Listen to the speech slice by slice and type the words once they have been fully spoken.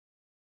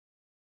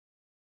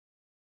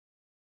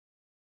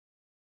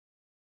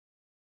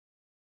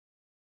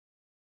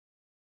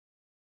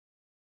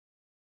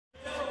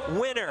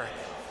winner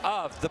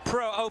of the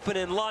Pro Open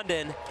in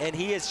London, and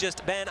he has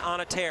just been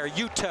on a tear,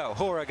 Yuto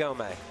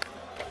Horigome.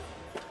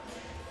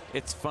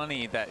 It's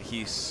funny that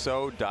he's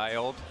so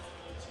dialed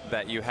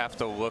that you have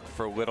to look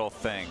for little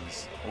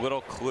things,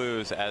 little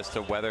clues as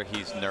to whether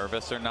he's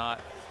nervous or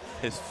not.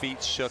 His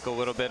feet shook a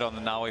little bit on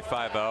the Nollie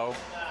 5-0,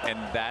 and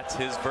that's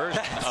his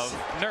version of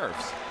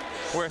nerves.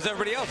 Whereas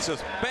everybody else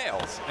just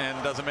bails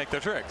and doesn't make their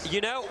tricks. You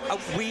know,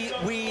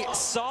 we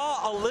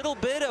saw a little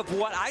bit of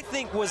what I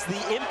think was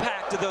the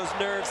impact of those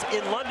nerves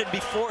in London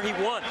before he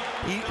won.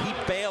 He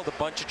bailed a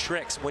bunch of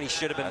tricks when he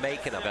should have been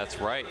making them. That's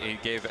right. He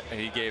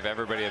gave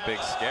everybody a big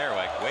scare.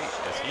 Like, wait,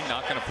 is he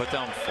not going to put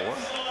down 4?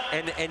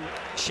 And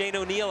Shane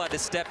O'Neill had to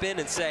step in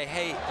and say,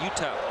 hey,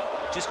 Yuto,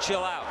 just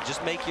chill out.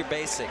 Just make your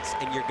basics,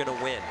 and you're going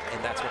to win.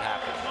 And that's what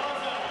happened.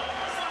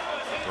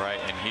 Right,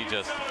 and he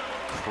just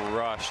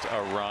crushed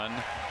a run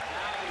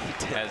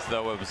as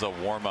though it was a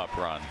warm-up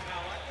run.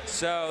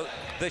 So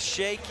the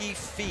shaky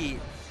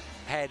feet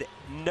had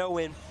no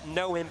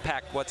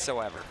impact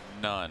whatsoever.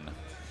 None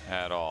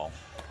at all.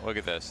 Look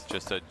at this,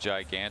 just a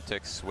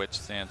gigantic switch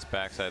stance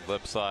backside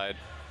lip slide,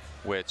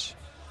 which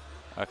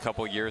a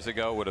couple years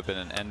ago would have been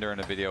an ender in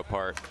a video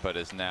part, but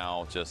is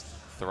now just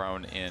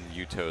thrown in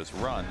Yuto's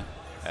run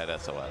at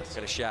SLS.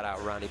 Gonna shout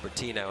out Ronnie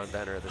Bertino,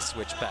 inventor of the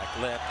switchback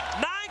lip.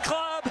 9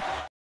 Club!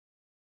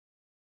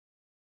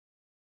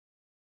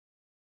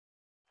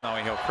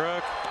 Nollie heel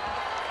crook.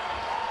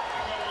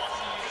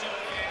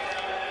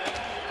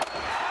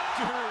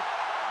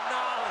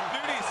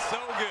 Dude, he's so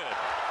good.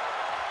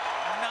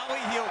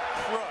 Nollie heel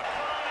crook.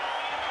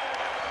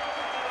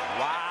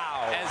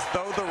 Wow. As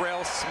though the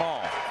rail's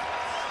small.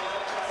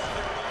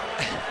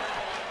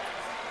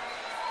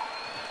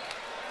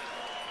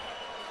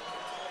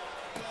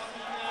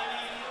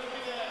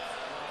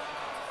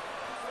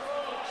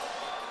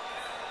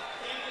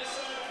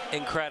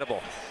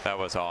 Incredible. That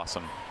was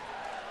awesome.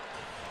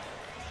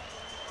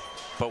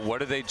 But what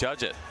do they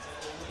judge it?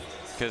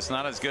 Because it's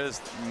not as good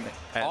as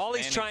all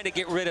he's trying to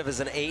get rid of is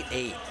an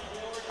 8-8.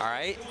 All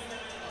right?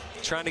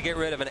 Trying to get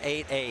rid of an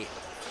 8-8.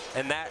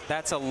 And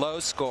that's a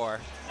low score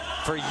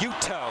for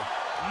Yuto.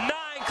 9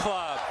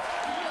 Club.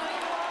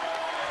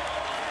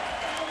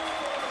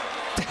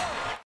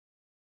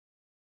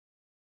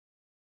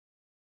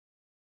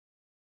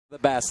 The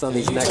best on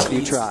these next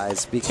few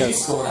tries,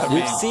 because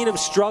we've seen him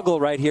struggle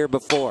right here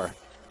before.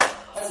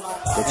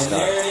 Good start.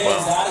 Well,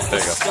 there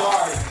you go.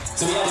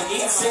 So we have an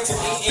 8-6 and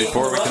 8-8.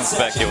 Before we can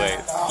speculate,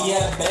 He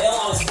had a bail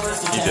on his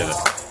first attempt. he did it.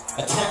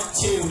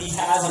 Attempt 2, he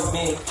has a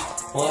make.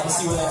 We'll have to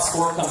see where that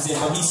score comes in,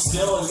 but he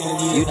still is going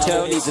to need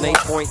Yuto needs an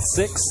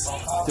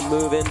 8.6 to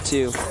move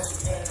into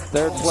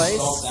 3rd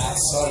place.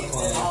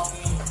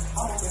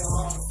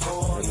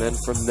 And then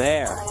from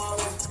there,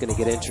 it's going to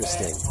get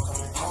interesting.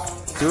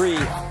 3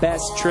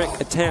 best trick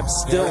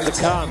attempts still to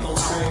come.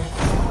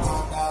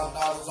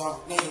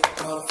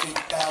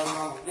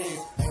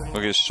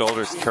 Look at his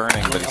shoulders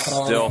turning, but he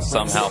still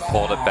somehow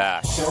pulled it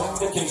back. Showing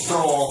the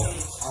control.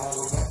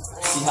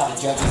 See how the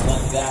judges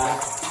like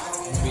that.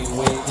 And we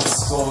wait to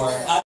score.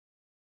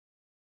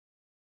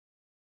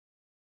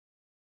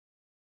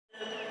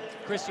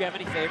 Chris, do you have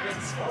any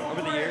favorites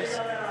over the years?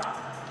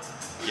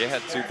 Yeah,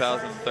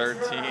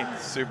 2013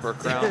 Super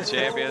Crown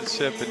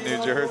Championship in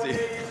New Jersey.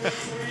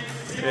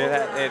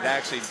 It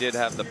actually did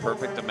have the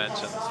perfect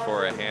dimensions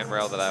for a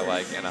handrail that I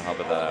like and a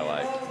hubba that I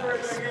like.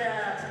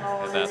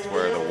 And that's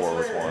where the war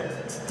was won.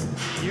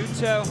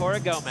 Yuto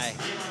Horigome.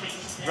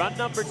 Run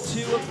number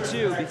 2 of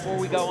 2 before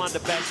we go on to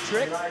best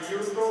trick. Got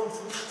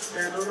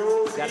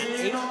an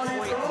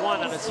 8.1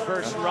 on his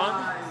first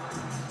run.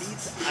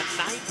 Needs a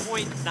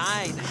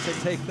 9.9 to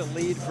take the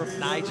lead from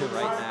Nigel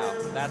right now.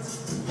 That's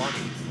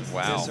funny.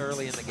 Wow. This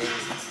early in the game.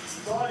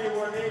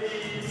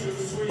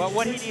 But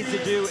what he needs to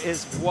do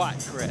is what,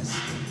 Chris?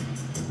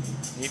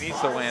 He needs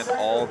to land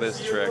all of his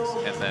tricks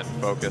and then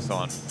focus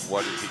on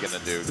what is he going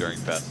to do during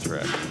best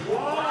trick.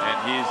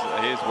 And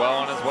he's well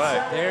on his way.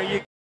 There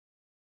you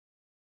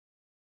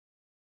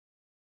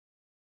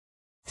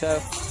go.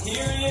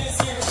 Here he is,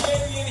 your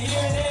champion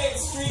here in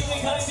Extremely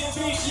Huntington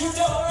Beach,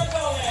 Yuto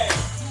Horigome.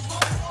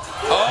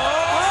 Oh!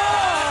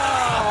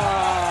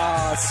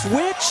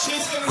 Switch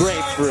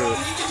grapefruit.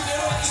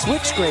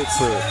 Switch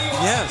grapefruit.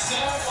 Yes.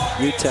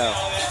 Yuto.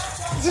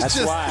 That's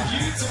why.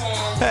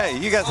 Hey,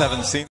 you guys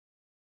haven't seen.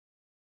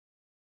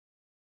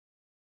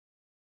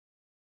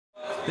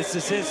 This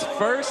is his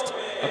first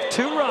of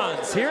 2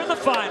 runs here in the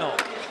final.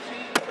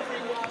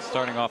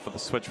 Starting off with a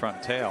switch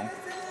front tail.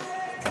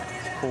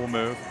 Cool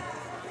move.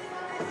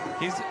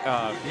 He's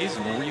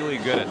really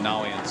good at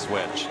nollie and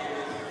switch.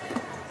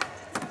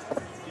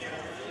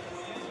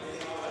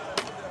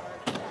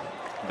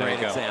 There Great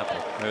you go. example.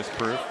 There's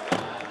proof.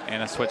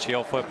 And a switch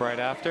heel flip right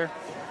after.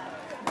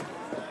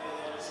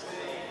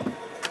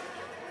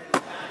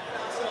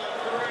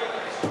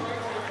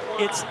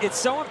 It's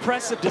so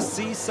impressive to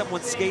see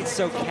someone skate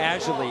so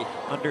casually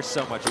under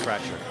so much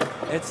pressure.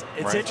 It's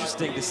Right.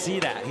 interesting to see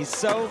that. He's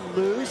so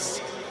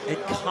loose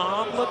and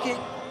calm looking.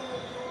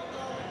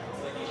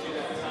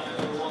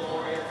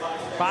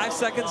 5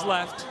 seconds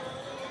left.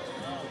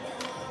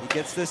 He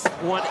gets this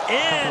one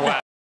in. Wow.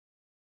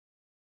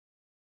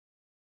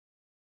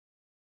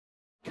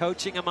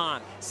 Coaching him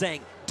on,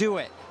 saying, do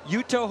it.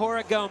 Yuto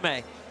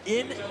Horigome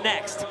in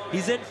next.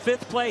 He's in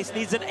 5th place,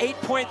 needs an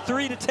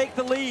 8.3 to take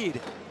the lead.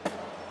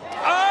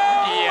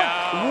 Oh!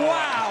 Yeah.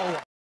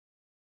 Wow!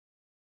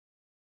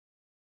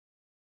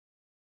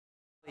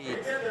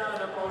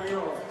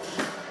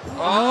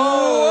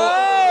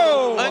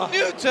 Oh! A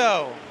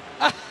Yuto!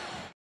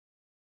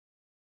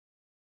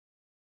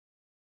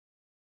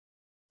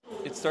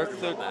 It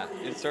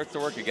starts to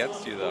work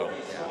against you, though.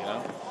 You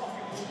know?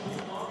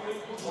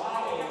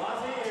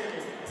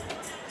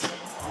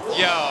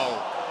 Yo!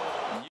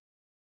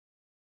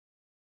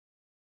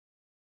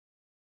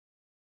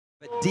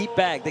 A deep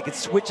bag. They could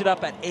switch it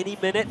up at any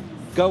minute,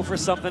 go for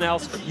something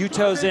else.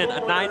 Yuto's in.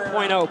 A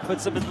 9.0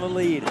 puts him in the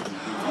lead.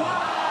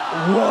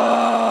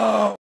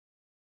 Whoa!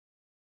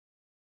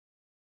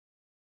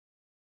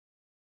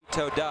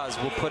 Yuto does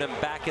will put him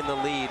back in the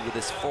lead with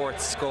his 4th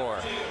score.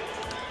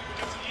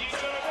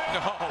 No.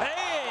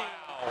 Hey!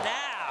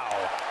 Now!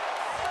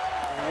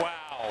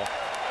 Wow.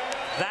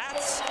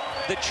 That's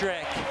the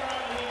trick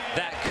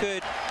that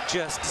could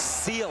just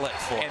seal it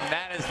for him. And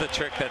that is the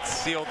trick that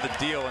sealed the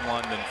deal in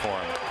London for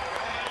him.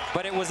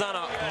 But it was on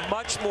a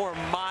much more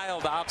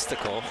mild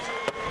obstacle.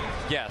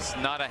 Yes,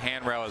 not a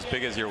handrail as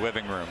big as your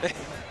living room.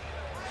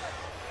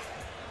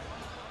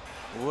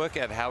 Look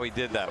at how he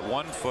did that.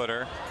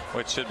 1-footer,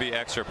 which should be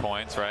extra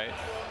points, right?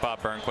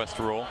 Bob Burnquist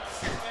rule.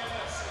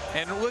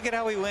 And look at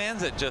how he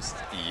lands it. Just,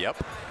 yep,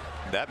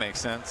 that makes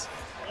sense.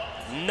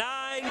 9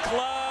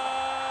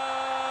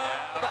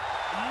 club,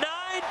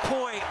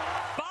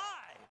 9.5.